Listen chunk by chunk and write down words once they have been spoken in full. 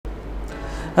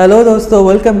Hello दोस्तों,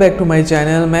 welcome back to my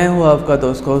channel. मैं हूं आपका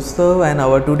दोस्त Kaustav and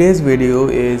our today's video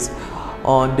is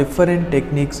on different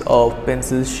techniques of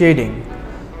pencil shading.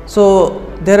 So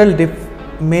there are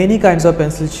many kinds of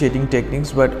pencil shading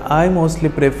techniques, but I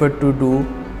mostly prefer to do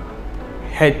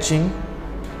hatching,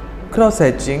 cross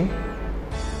hatching,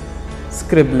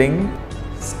 scribbling,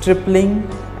 stripling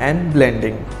and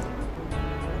blending.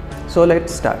 So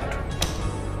let's start.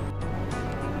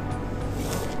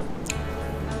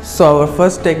 So our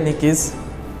first technique is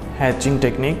hatching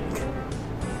technique.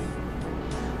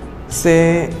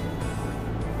 Say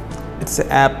it's an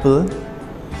apple.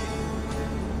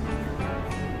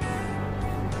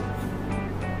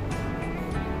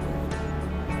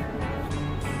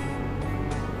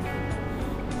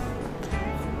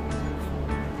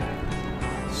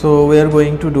 So we are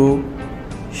going to do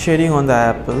shading on the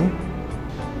apple.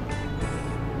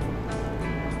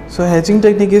 So hatching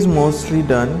technique is mostly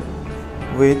done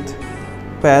with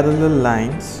parallel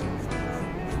lines.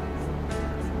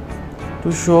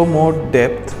 To show more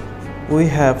depth, we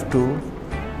have to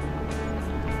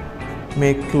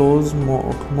make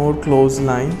more close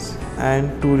lines,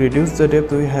 and to reduce the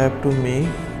depth we have to make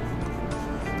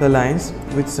the lines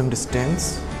with some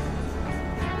distance.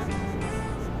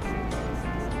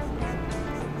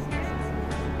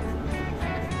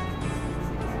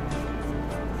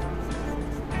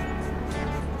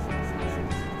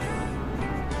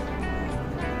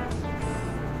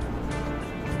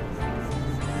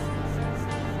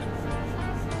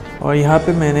 और यहाँ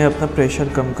पे मैंने अपना pressure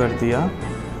कम कर दिया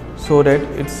so that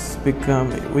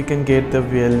we can get the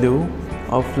value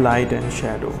of light and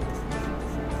shadow.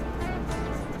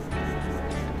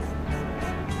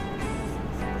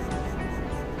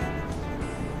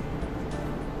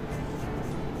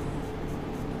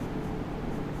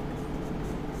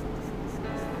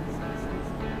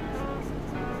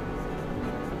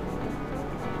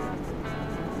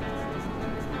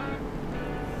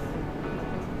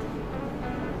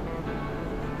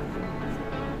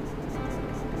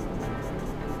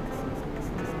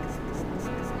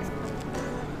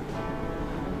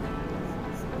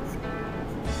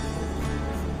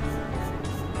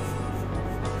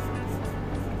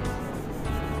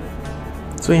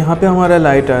 तो यहाँ पे हमारा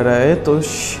लाइट आ रहा है, तो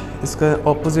इसका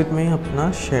ऑपोजिट में ही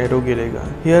अपना शेडो गिरेगा.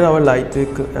 Here our light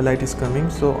is coming,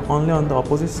 so only on the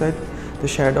opposite side the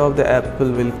shadow of the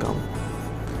Apple will come.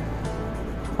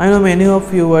 I know many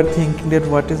of you are thinking that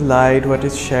what is light, what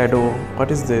is shadow,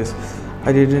 what is this.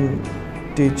 I didn't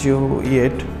teach you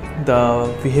yet the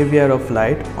behavior of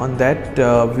light. On that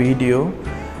video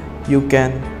you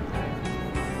can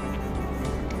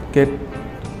get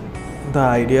the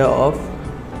idea of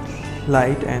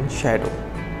light and shadow.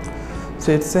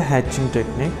 So it's a hatching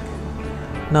technique.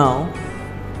 Now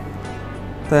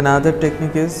the another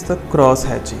technique is the cross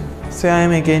hatching. So I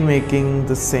am again making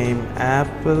the same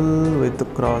apple with the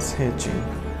cross hatching.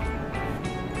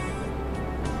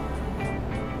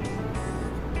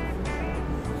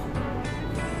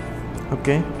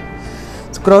 Okay,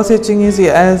 so cross hatching is,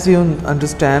 as you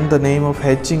understand, the name of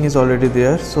hatching is already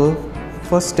there. So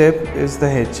first step is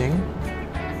the hatching.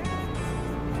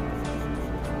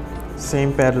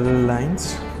 Same parallel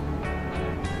lines.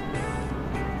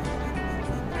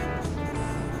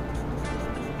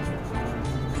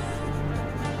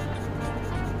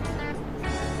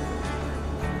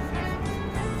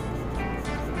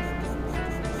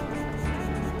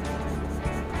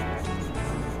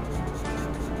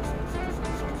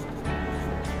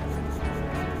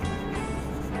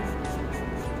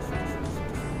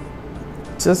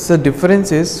 Just the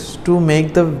difference is, to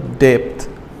make the depth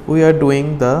we are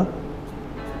doing the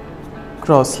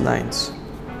cross lines.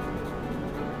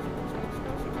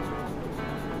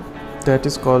 That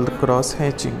is called cross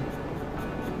hatching.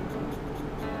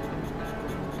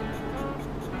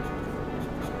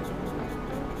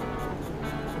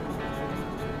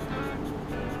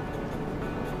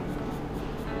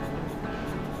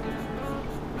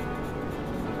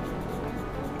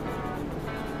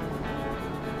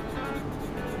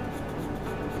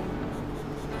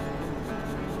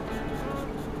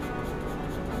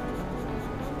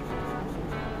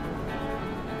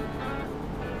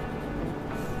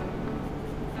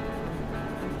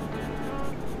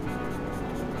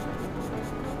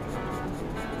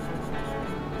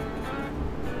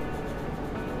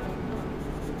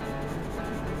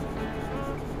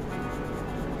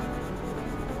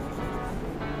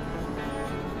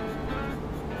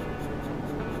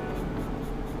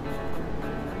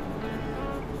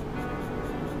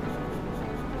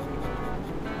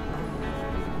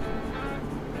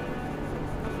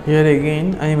 Here again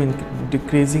I am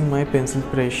decreasing my pencil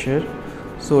pressure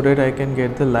so that I can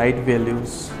get the light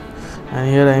values, and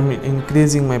here I am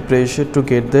increasing my pressure to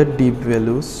get the deep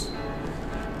values.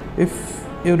 If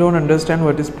you don't understand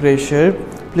what is pressure,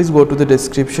 please go to the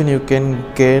description. You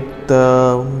can get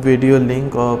the video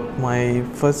link of my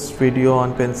first video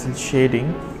on pencil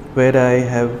shading, where I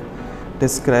have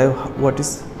described what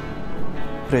is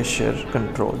pressure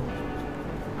control.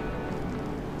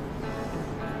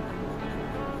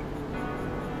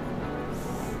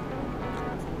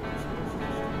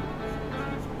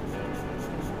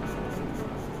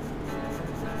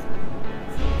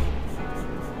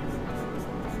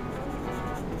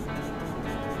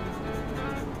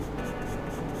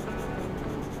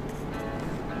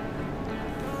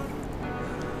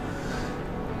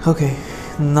 Okay,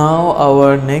 now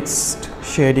our next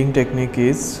shading technique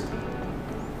is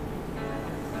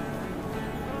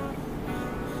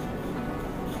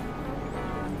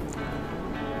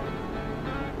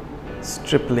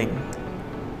stripling.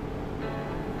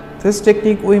 This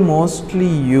technique we mostly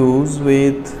use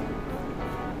with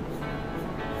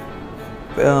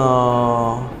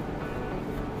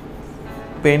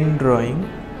pen drawing,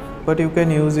 but you can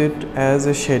use it as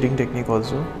a shading technique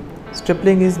also.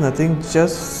 Stripling is nothing,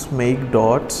 just make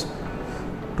dots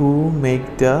to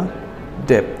make the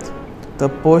depth. The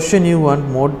portion you want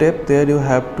more depth, there you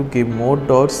have to give more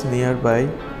dots, nearby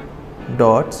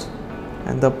dots,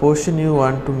 and the portion you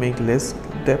want to make less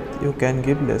depth, you can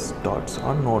give less dots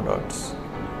or no dots.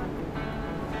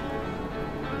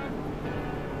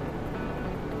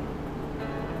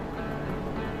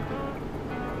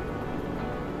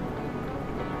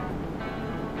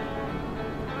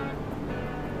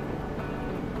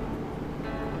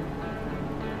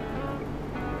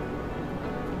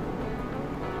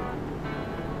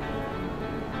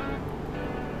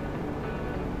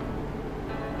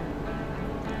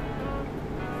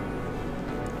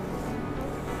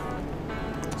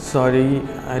 Sorry,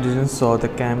 I didn't saw the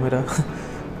camera.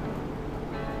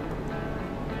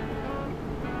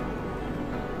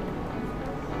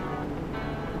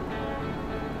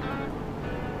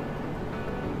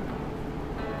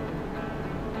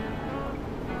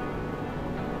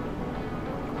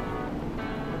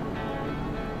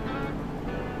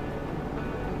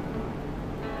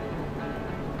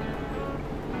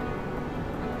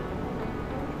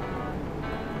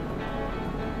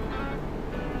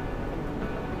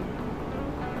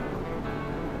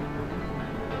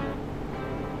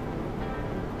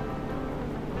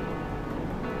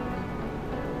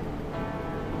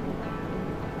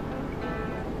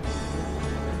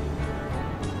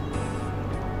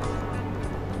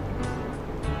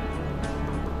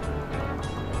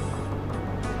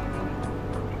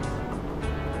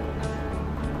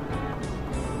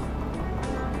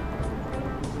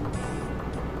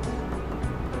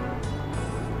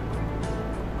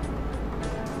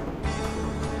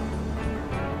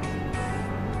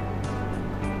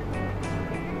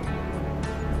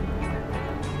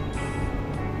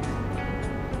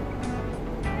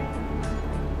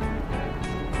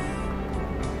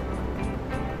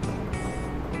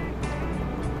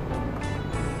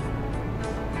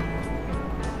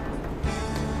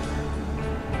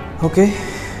 Okay,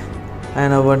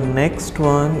 and our next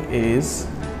one is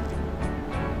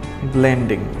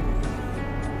blending.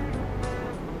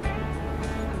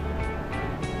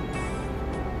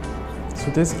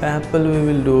 So this apple we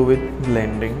will do with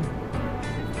blending.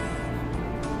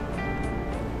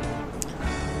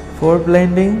 For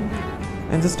blending,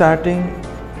 in the starting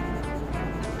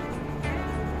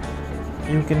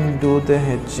you can do the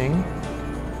hatching.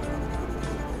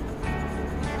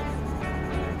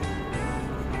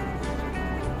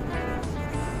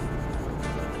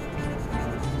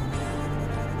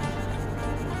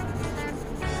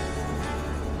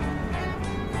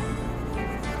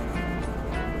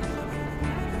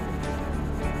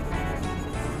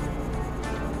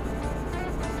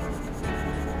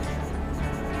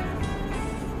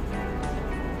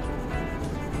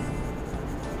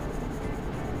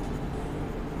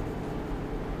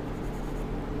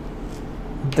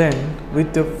 Then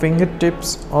with your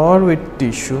fingertips or with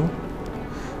tissue,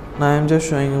 now I am just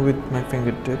showing you with my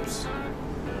fingertips,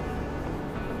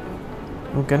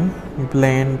 you can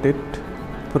blend it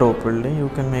properly. You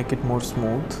can make it more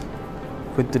smooth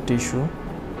with the tissue.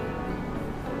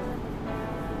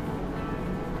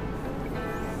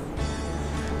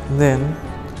 Then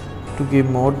to give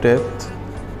more depth,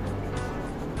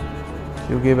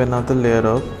 you give another layer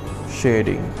of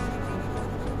shading.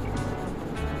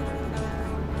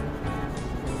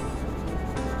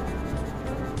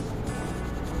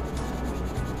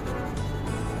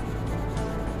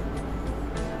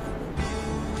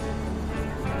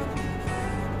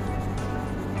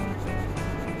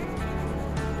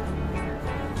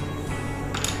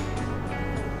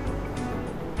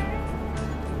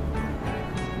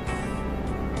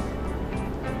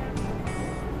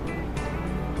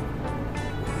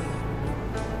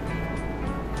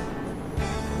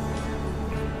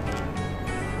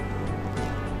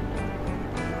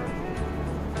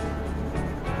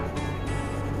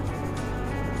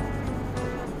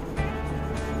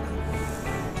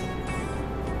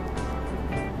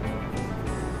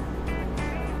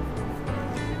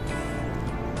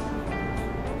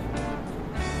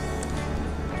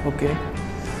 Okay,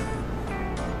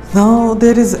 now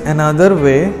there is another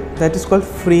way that is called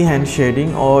freehand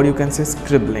shading, or you can say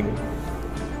scribbling.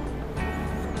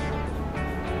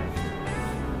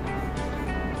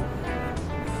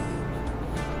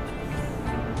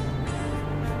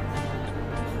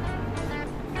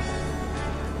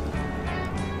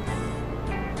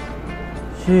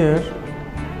 Here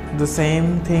the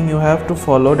same thing you have to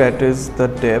follow, that is the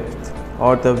depth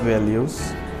or the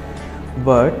values,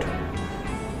 but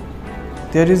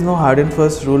there is no hard and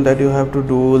fast rule that you have to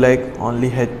do like only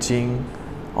hatching,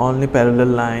 only parallel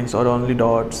lines, or only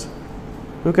dots.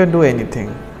 You can do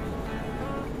anything.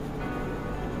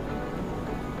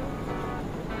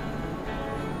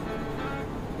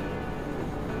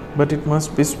 But it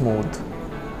must be smooth.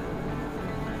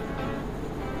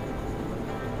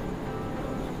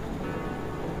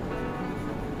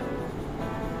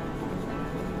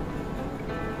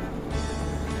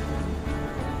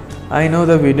 I know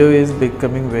the video is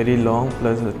becoming very long,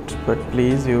 but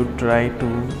please you try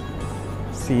to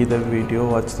see the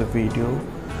video, watch the video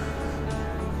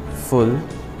full.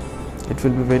 It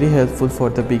will be very helpful for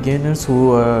the beginners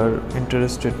who are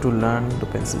interested to learn the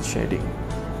pencil shading.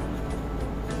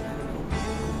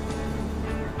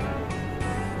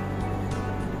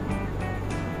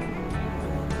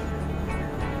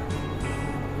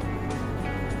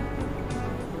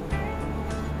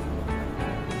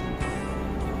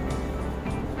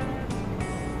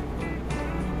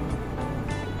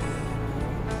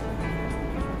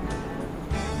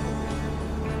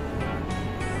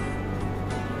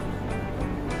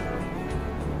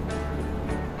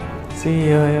 See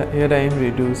here I am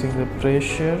reducing the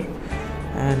pressure,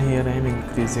 and here I am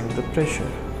increasing the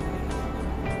pressure.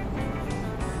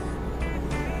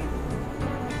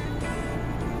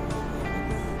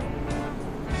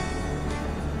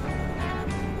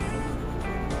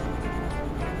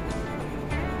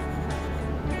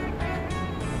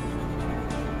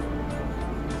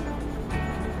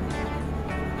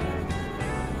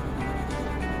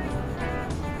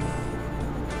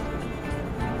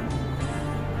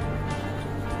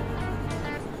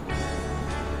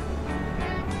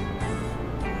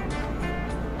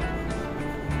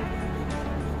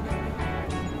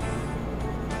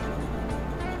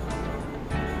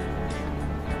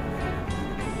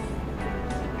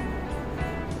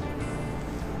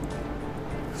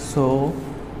 So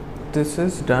this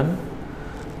is done,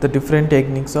 the different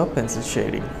techniques of pencil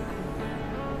shading.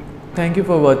 Thank you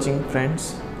for watching,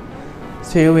 friends.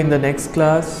 See you in the next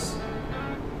class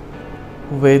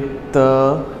with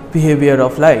the behavior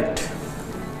of light.